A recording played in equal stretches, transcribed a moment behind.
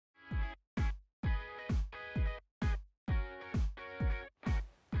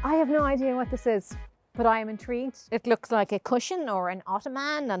I have no idea what this is, but I am intrigued. It looks like a cushion or an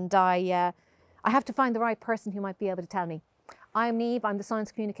ottoman, and I have to find the right person who might be able to tell me. I'm Niamh, I'm the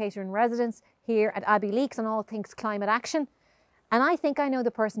Science Communicator in Residence here at Abbeyleix on all things climate action. And I think I know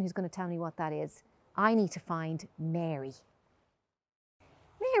the person who's going to tell me what that is. I need to find Mary.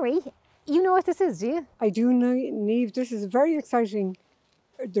 Mary, you know what this is, do you? I do know, Niamh. This is very exciting.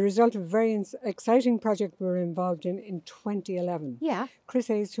 The result of a very exciting project we were involved in 2011. Yeah. Chris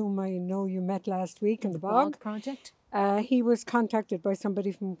Hayes, whom I know you met last week in the bog project. He was contacted by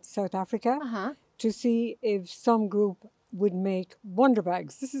somebody from South Africa to see if some group would make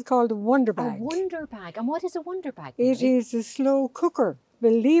Wonderbags. This is called a Wonderbag. A Wonderbag. And what is a Wonderbag? It is a slow cooker.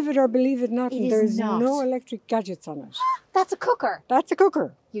 Believe it or believe it not, and there's no electric gadgets on it. That's a cooker? That's a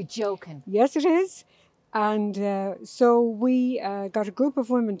cooker. You're joking. Yes, it is. And so we got a group of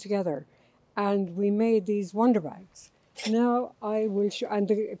women together and we made these Wonderbags. Now I will show, and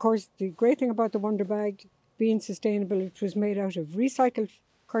of course the great thing about the Wonderbag being sustainable, it was made out of recycled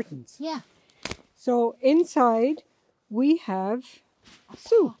curtains. Yeah. So inside we have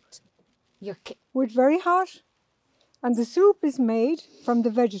soup. With very hot. And the soup is made from the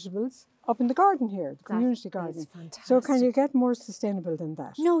vegetables up in the garden here, the community garden. Fantastic. So can you get more sustainable than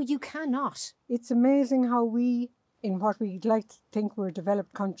that? No, you cannot. It's amazing how we, in what we like to think we're a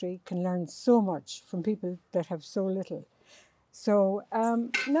developed country, can learn so much from people that have so little. So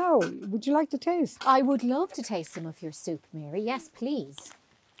now, would you like to taste? I would love to taste some of your soup, Mary. Yes, please.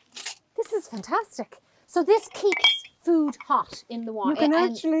 This is fantastic. So this keeps food hot in the water. You can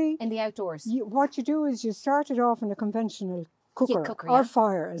actually, in the outdoors. What you do is you start it off in a conventional cooker or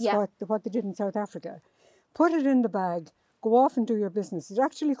fire, as what they did in South Africa. Put it in the bag, go off and do your business. It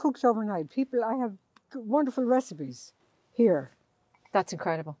actually cooks overnight. I have wonderful recipes here. That's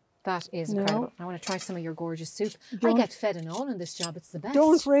incredible. That is incredible. I want to try some of your gorgeous soup. I get fed and all in this job. It's the best.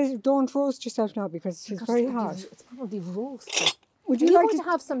 Don't roast yourself now because it's very hot. It's probably roasted. Would you like to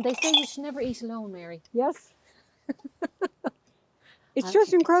have some? They say you should never eat alone, Mary. Yes. It's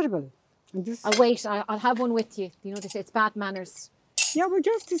just incredible. I'll wait. I'll have one with you. You know, they say it's bad manners. Yeah, well,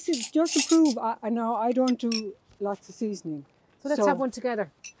 just to prove, now I don't do lots of seasoning. So let's have one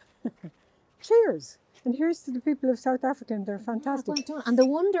together. Cheers. And here's to the people of South Africa, and they're fantastic. Well done. And the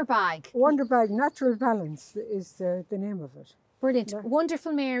Wonderbag. Wonderbag, Natural Balance is the name of it. Brilliant. Yeah.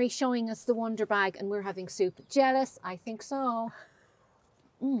 Wonderful Mary showing us the Wonderbag, and we're having soup. Jealous? I think so.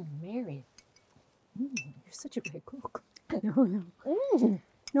 Mary. You're such a great cook.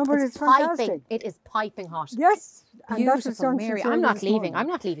 No, but it's fantastic. Piping. It is piping hot. Yes. Beautiful, Mary. I'm not leaving. I'm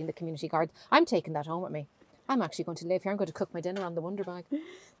not leaving the community garden. I'm taking that home with me. I'm actually going to live here. I'm going to cook my dinner on the Wonderbag.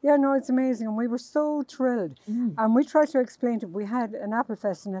 Yeah, no, it's amazing. And we were so thrilled. And we tried to explain to them. We had an Apple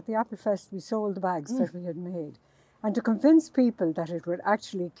Fest, and at the Apple Fest we sold the bags that we had made. And to convince people that it would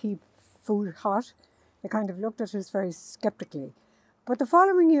actually keep food hot, they kind of looked at us very skeptically. But the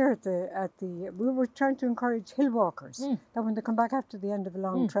following year we were trying to encourage hill walkers that when they come back after the end of a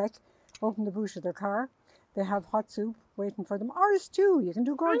long trek, open the boot of their car, they have hot soup waiting for them, or a stew. You can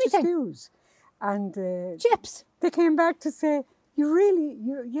do gorgeous stews. And chips. They came back to say, it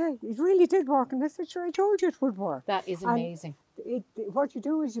really did work. And I said, sure, I told you it would work. That is amazing. What you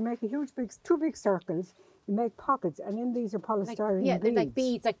do is you make two big circles, you make pockets, and in these are polystyrene beads. They're like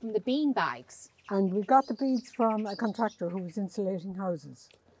beads, like from the bean bags. And we got the beads from a contractor who was insulating houses.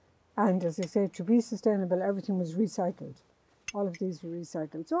 And as I said, to be sustainable, everything was recycled. All of these were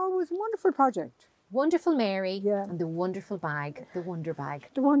recycled. So it was a wonderful project. Wonderful Mary and the wonderful bag, the Wonderbag.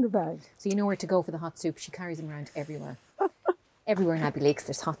 The Wonderbag. So you know where to go for the hot soup. She carries them around everywhere. Everywhere in Abbeyleix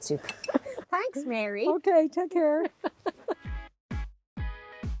there's hot soup. Thanks, Mary. Okay, take care.